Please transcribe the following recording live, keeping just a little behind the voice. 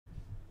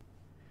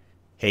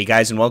Hey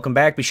guys, and welcome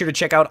back. Be sure to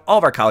check out all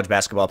of our college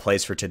basketball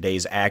plays for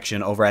today's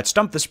action over at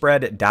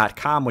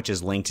stumpthespread.com, which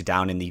is linked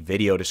down in the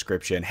video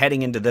description.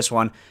 Heading into this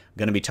one, I'm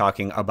going to be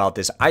talking about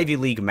this Ivy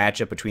League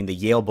matchup between the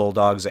Yale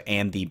Bulldogs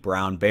and the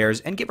Brown Bears,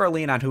 and give our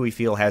lean on who we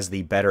feel has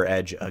the better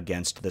edge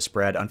against the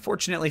spread.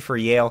 Unfortunately for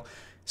Yale,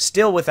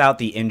 still without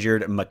the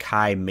injured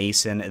Makai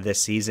Mason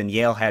this season.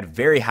 Yale had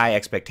very high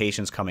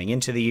expectations coming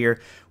into the year,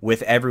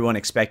 with everyone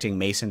expecting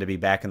Mason to be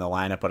back in the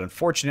lineup, but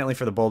unfortunately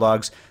for the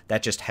Bulldogs,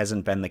 that just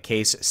hasn't been the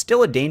case.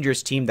 Still a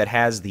dangerous team that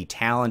has the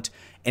talent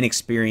and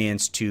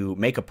experience to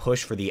make a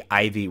push for the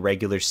Ivy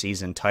regular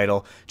season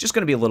title. Just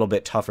going to be a little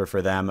bit tougher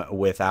for them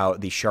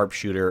without the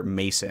sharpshooter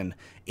Mason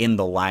in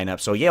the lineup.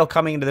 So Yale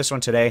coming into this one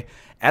today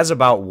as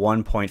about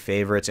 1-point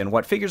favorites in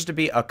what figures to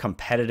be a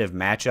competitive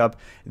matchup.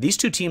 These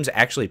two teams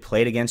actually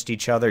played against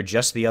each other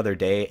just the other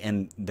day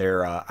in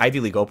their Ivy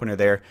League opener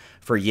there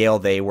for Yale.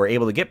 They were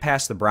able to get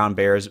past the Brown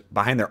Bears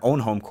behind their own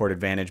home court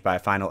advantage by a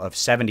final of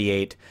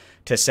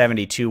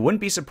 78-72.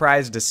 Wouldn't be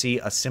surprised to see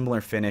a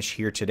similar finish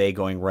here today,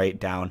 going right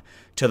down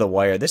to the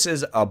wire. This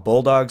is a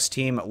Bulldogs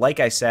team, like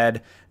I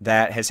said,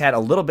 that has had a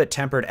little bit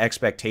tempered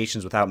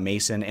expectations without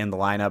Mason in the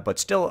lineup, but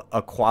still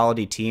a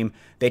quality team.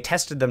 They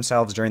tested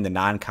themselves during the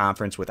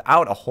non-conference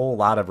without a whole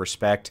lot of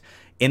respect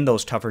in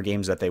those tougher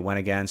games that they went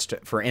against.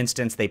 For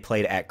instance, they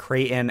played at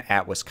Creighton,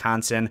 at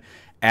Wisconsin,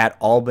 at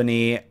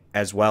Albany,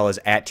 as well as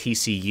at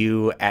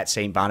TCU, at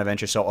St.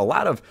 Bonaventure. So a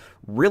lot of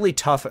really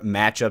tough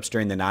matchups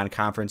during the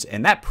non-conference,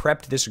 and that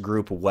prepped this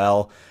group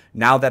well.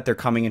 Now that they're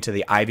coming into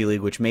the Ivy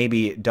League, which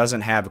maybe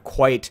doesn't have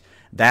quite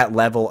that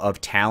level of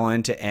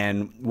talent,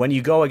 and when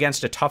you go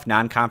against a tough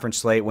non-conference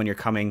slate, when you're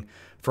coming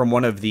from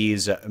one of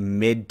these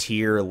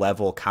mid-tier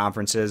level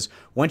conferences,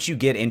 once you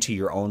get into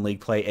your own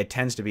league play, it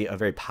tends to be a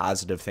very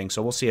positive thing.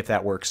 So we'll see if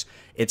that works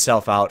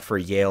itself out for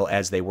Yale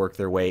as they work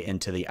their way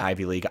into the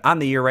Ivy League. On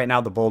the year right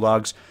now, the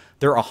Bulldogs,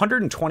 they're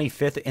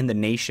 125th in the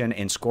nation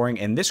in scoring.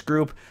 In this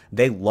group,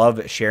 they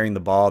love sharing the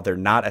ball. They're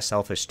not a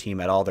selfish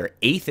team at all. They're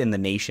 8th in the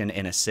nation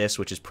in assists,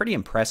 which is pretty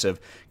impressive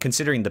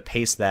considering the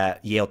pace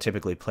that Yale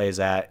typically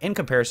plays at in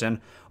comparison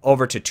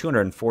over to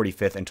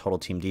 245th in total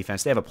team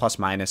defense. They have a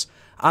plus-minus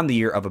on the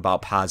year of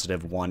about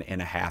positive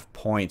 1.5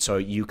 points. So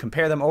you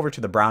compare them over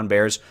to the Brown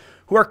Bears,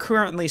 who are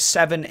currently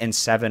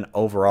 7-7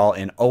 overall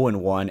and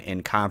 0-1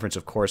 in conference.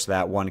 Of course,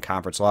 that one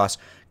conference loss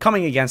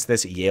coming against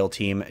this Yale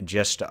team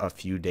just a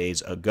few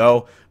days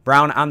ago.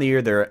 Brown on the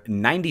year, they're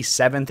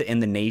 97th in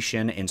the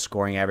nation in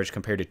scoring average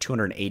compared to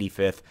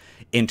 285th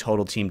in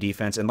total team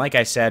defense. And like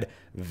I said,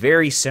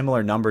 very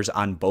similar numbers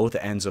on both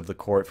ends of the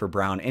court for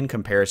Brown in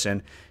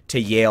comparison to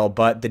Yale.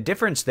 But the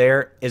difference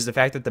there is the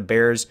fact that the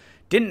Bears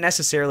didn't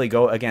necessarily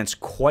go against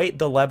quite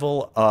the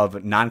level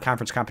of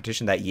non-conference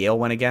competition that Yale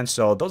went against,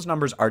 so those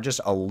numbers are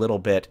just a little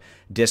bit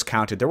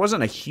discounted. There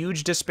wasn't a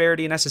huge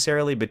disparity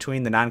necessarily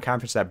between the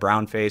non-conference that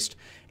Brown faced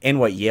and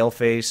what Yale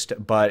faced,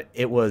 but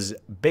it was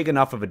big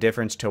enough of a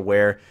difference to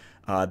where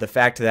the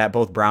fact that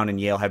both Brown and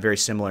Yale have very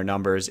similar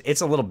numbers, it's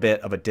a little bit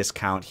of a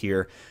discount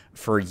here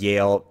for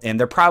Yale, and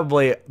they're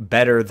probably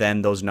better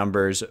than those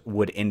numbers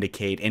would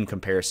indicate in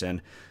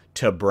comparison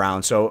to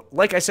Brown. So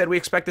like I said, we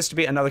expect this to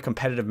be another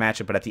competitive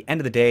matchup, but at the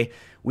end of the day,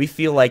 we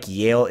feel like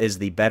Yale is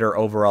the better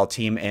overall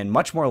team and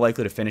much more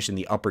likely to finish in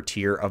the upper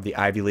tier of the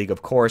Ivy League.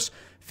 Of course,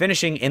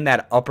 finishing in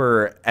that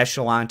upper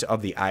echelon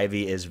of the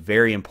Ivy is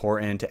very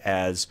important,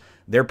 as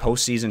their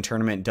postseason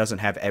tournament doesn't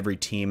have every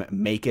team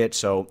make it.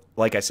 So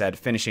like I said,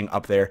 finishing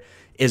up there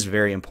is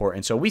very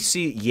important. So we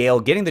see Yale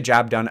getting the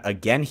job done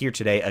again here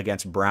today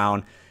against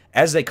Brown,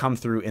 as they come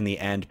through in the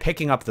end,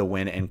 picking up the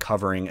win and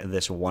covering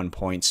this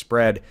 1-point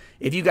spread.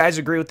 If you guys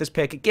agree with this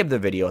pick, give the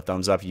video a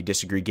thumbs up. If you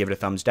disagree, give it a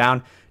thumbs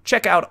down.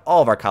 Check out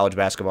all of our college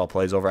basketball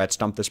plays over at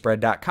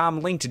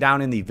stumpthespread.com, linked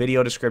down in the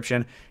video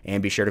description,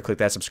 and be sure to click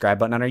that subscribe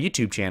button on our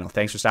YouTube channel.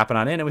 Thanks for stopping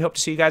on in, and we hope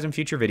to see you guys in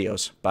future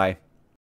videos. Bye.